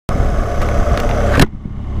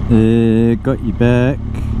Yeah, got you back.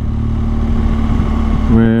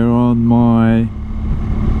 We're on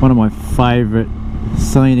one of my favourite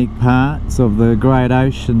scenic parts of the Great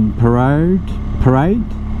Ocean Parade.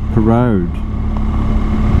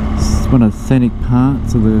 It's one of the scenic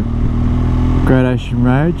parts of the Great Ocean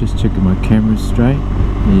Road. Just checking my camera straight.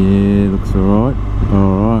 Yeah, looks alright.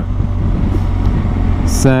 Alright.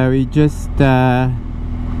 So we're just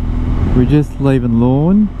leaving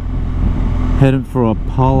Lorne, heading for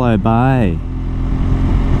Apollo Bay.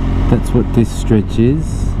 That's what this stretch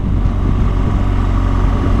is.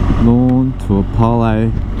 Lorne to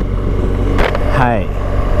Apollo. Hey.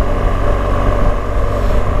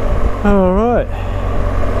 Alright.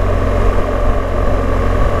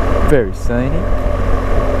 Very scenic.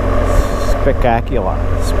 Spectacular.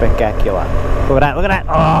 Spectacular. Look at that, look at that.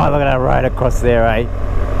 Oh, look at that road across there, eh?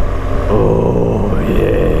 Oh,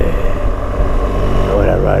 yeah. Look at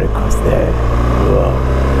that road across there. Whoa.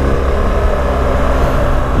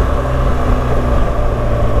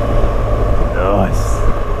 Nice.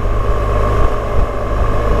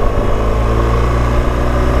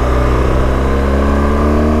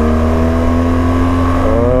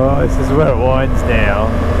 Oh, this is where it winds now.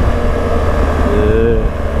 Yeah.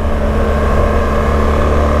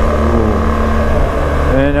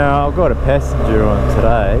 And I've got a passenger on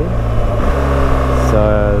today, so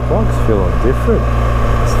the bike's feeling different.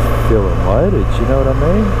 It's feeling loaded, you know what I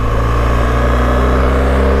mean?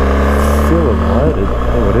 Feeling loaded.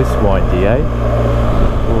 Look at this windy, eh?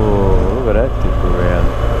 Oh, look at that dip around.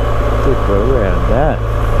 Dip around that.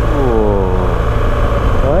 Oh,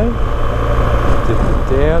 right? Dip it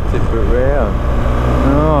down, dip it around.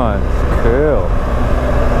 Nice, cool.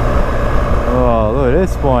 Oh, look at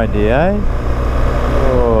this windy, eh?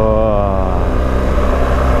 Oh,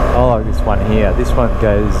 I like this one here. This one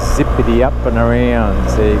goes zippity up and around.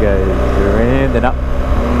 So you go around and up.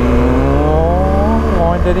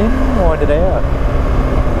 Wind it in, wind it out.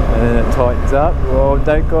 And then it tightens up. Oh,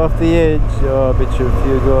 don't go off the edge. Oh, I bet you if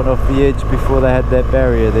you had gone off the edge before they had that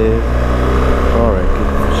barrier there. I reckon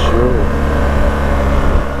for sure.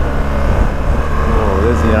 Oh,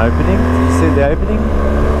 there's the opening. Did you see the opening?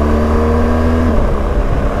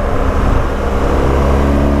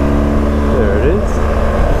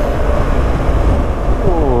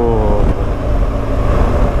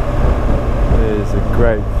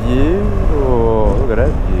 Great view. Oh, look at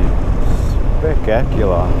that view.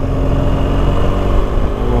 Spectacular.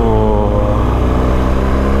 Oh,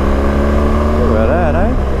 look at that,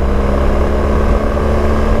 eh?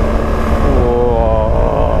 Oh,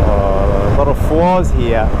 a lot of flaws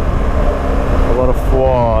here. A lot of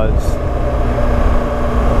flaws.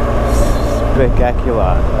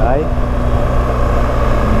 Spectacular, eh?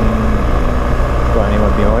 Got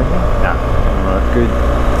anyone behind me? No. Alright, good.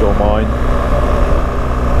 It's all mine.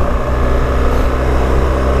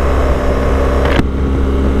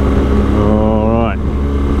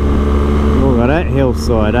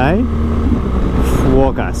 Hillside, eh?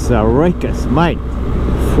 Fwocus Ricus, mate.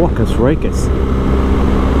 Fwocus Ricus.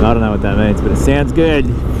 I don't know what that means, but it sounds good.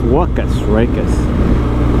 Fwocus Ricus.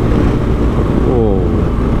 Oh.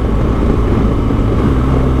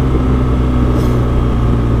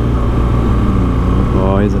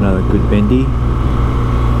 Oh, here's another good bendy.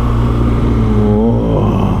 Oh.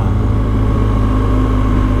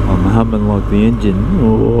 I'm humming like the engine.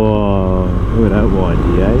 Oh, look at that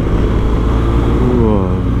windy, eh? Whoa.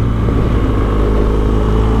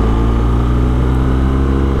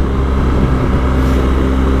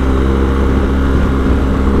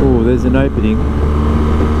 Oh, there's an opening.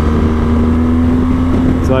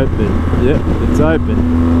 It's open. Yep, it's open.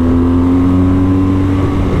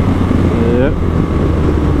 Yep.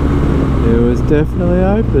 It was definitely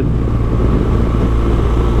open.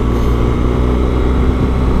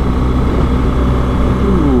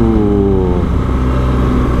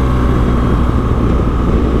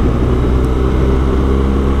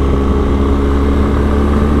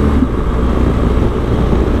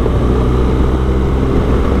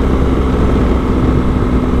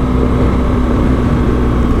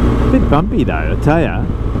 Bumpy though, I tell ya.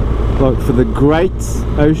 Like for the Great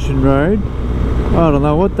Ocean Road, I don't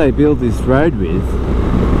know what they build this road with,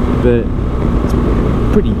 but it's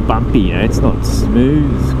pretty bumpy, you know. It's not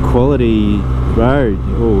smooth, quality road.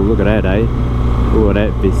 Oh, look at that, eh? Oh,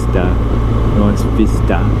 that vista. Nice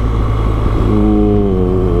vista. Oh.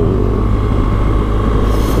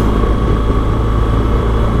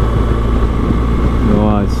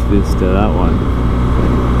 Nice vista, that one.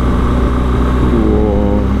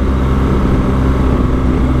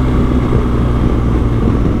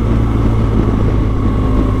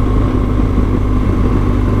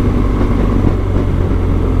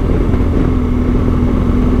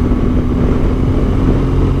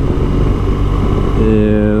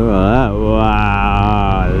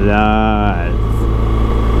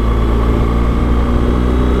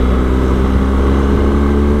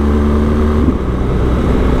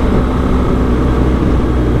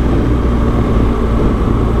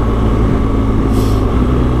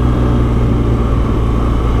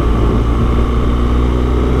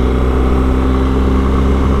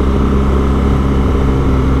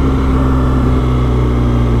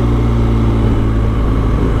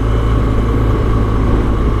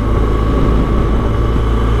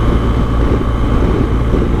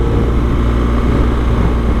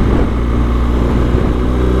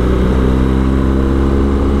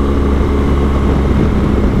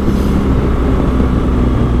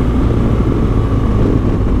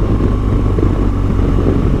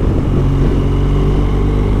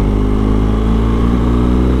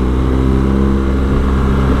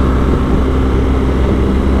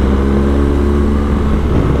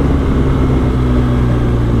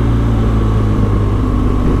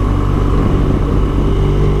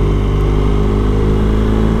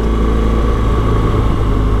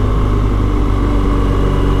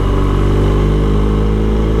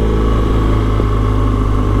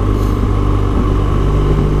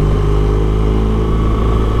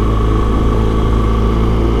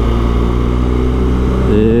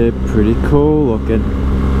 cool looking.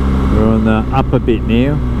 We're on the upper bit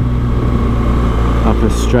now. Upper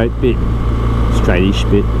straight bit. Straightish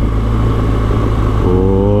bit.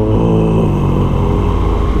 Oh.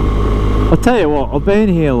 I'll tell you what, I've been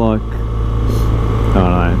here like,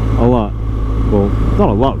 I don't know, a lot. Well, not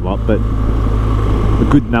a lot, but a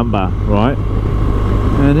good number, right?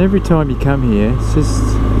 And every time you come here, it's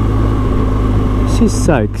just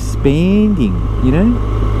so expanding, you know?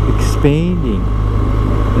 Expanding.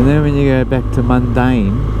 And then when you go back to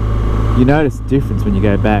mundane, you notice the difference when you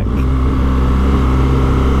go back.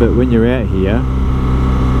 But when you're out here,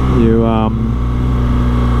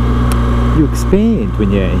 you expand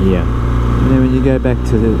when you're out here. And then when you go back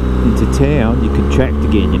into town, you contract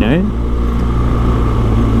again, you know?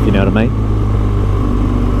 If you know what I mean?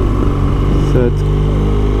 So it's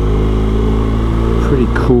pretty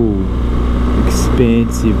cool,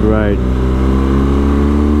 expansive road.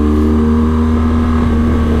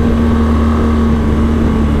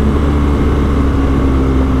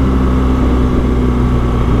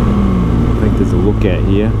 I think there's a lookout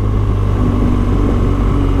here.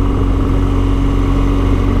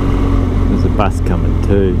 There's a bus coming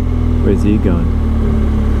too. Where's he going?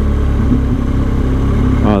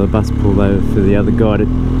 Oh, the bus pulled over for the other guy to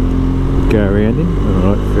go around him.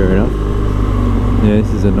 Alright, fair enough. Yeah,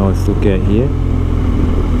 this is a nice lookout here.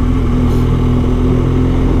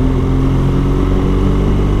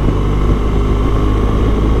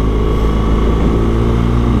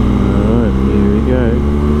 Alright, here we go.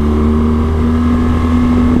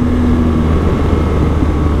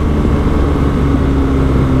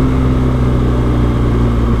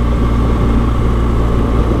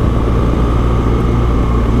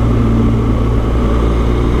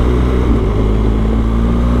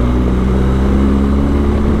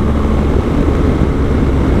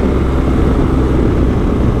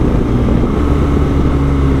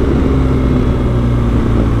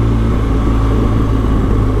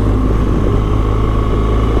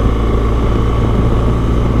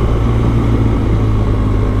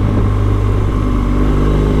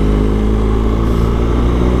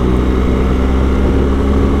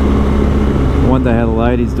 Wonder how the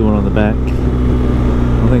lady's doing on the back.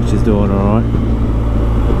 I think she's doing alright.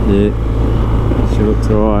 Yeah. She looks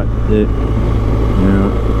alright. Yeah. Yeah.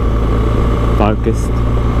 Focused.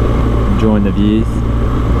 Enjoying the views.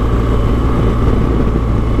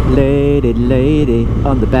 Lady, lady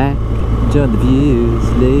on the back. Enjoying the views.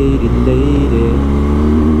 Lady, lady.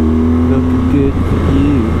 Looking good for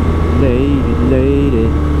you. Lady, lady.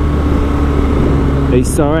 He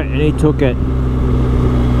saw it and he took it.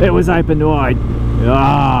 It was open wide.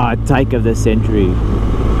 Ah, take of the century.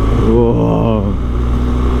 Whoa.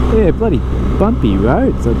 Yeah, bloody bumpy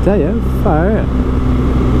roads, I tell you. Far out.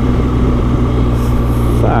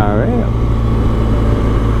 Far out.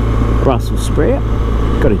 Brussels sprout.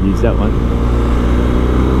 Gotta use that one.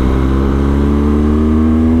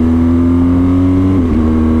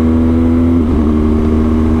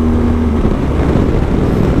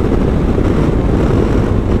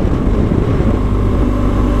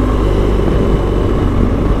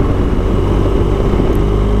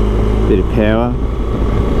 Bit of power.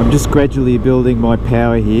 I'm just gradually building my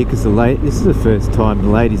power here because this is the first time the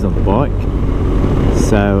lady's on the bike.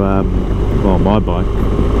 So, well, my bike.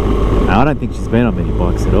 I don't think she's been on many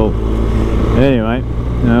bikes at all. Anyway,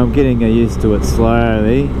 I'm getting used to it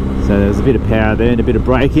slowly. So there's a bit of power there and a bit of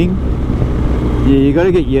braking. Yeah, you got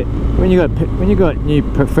to get your when you got new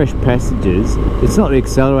fresh passengers. It's not the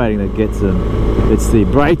accelerating that gets them; it's the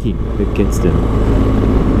braking that gets them.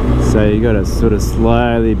 So you got to sort of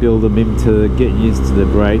slowly build them into getting used to the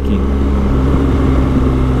braking.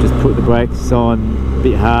 Just put the brakes on a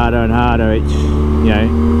bit harder and harder each,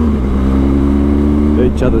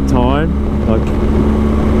 each other time. Like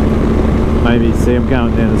maybe see I'm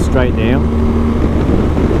going down the straight now,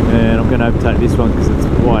 and I'm going to overtake this one because it's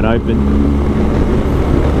wide open.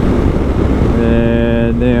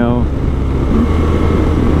 And now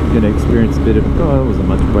I'm going to experience a bit of, there wasn't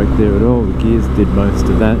much brake there at all. The gears did most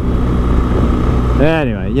of that.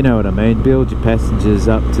 Anyway, you know what I mean. Build your passengers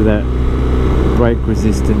up to that brake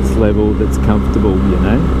resistance level that's comfortable, you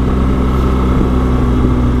know.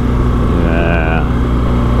 Yeah.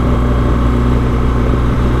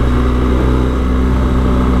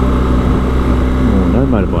 Oh, no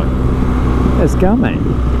motorbike. Let's go, mate.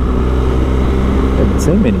 Haven't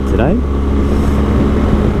seen many today.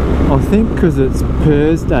 I think because it's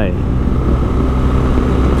Thursday,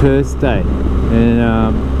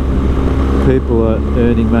 and people are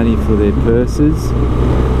earning money for their purses,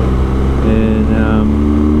 and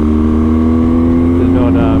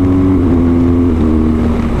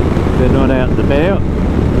they're not out and about.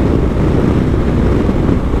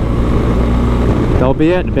 I'll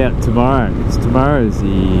be out and about tomorrow, because tomorrow is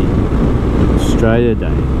the Australia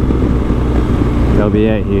Day. They'll be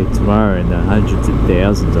out here tomorrow in the hundreds of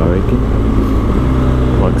thousands, I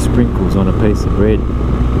reckon. Like sprinkles on a piece of bread.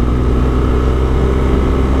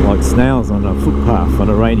 Like snails on a footpath on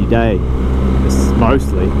a rainy day.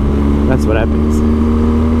 Mostly. That's what happens.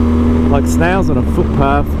 Like snails on a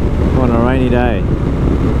footpath on a rainy day.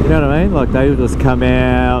 You know what I mean? Like they just come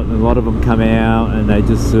out, and a lot of them come out, and they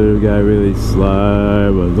just sort of go really slow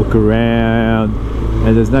or look around,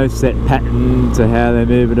 and there's no set pattern to how they're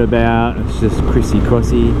moving about. It's just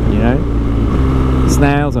crissy-crossy, you know?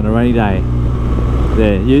 Snails on a rainy day.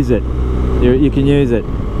 There, use it. You can use it.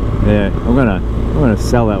 Yeah, I'm gonna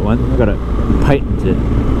sell that one. I've got to patent it.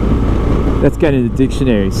 Let's go to the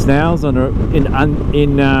dictionary. Snails on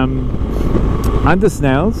under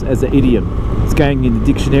snails as an idiom. It's going in the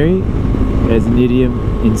dictionary as an idiom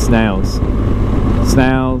in snails.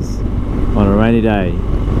 Snails on a rainy day.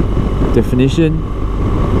 Definition: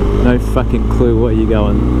 no fucking clue where you're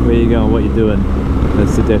going, what you're doing.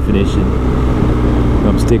 That's the definition.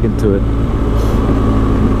 I'm sticking to it.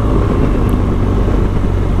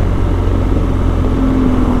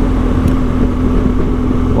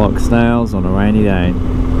 Like snails on a rainy day.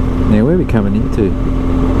 Now where are we coming into?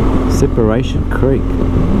 Separation Creek.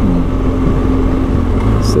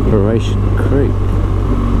 Separation Creek.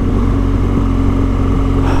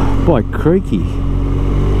 Boy, creaky.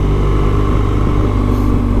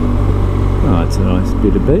 Oh, it's a nice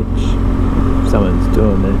bit of beach. Someone's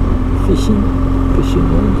doing the fishing.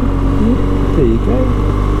 Yeah, there you go.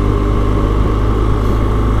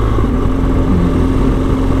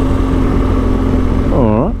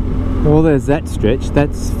 Well, there's that stretch.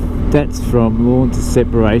 That's from Lorne to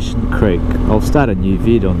Separation Creek. I'll start a new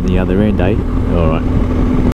vid on the other end, eh? Alright.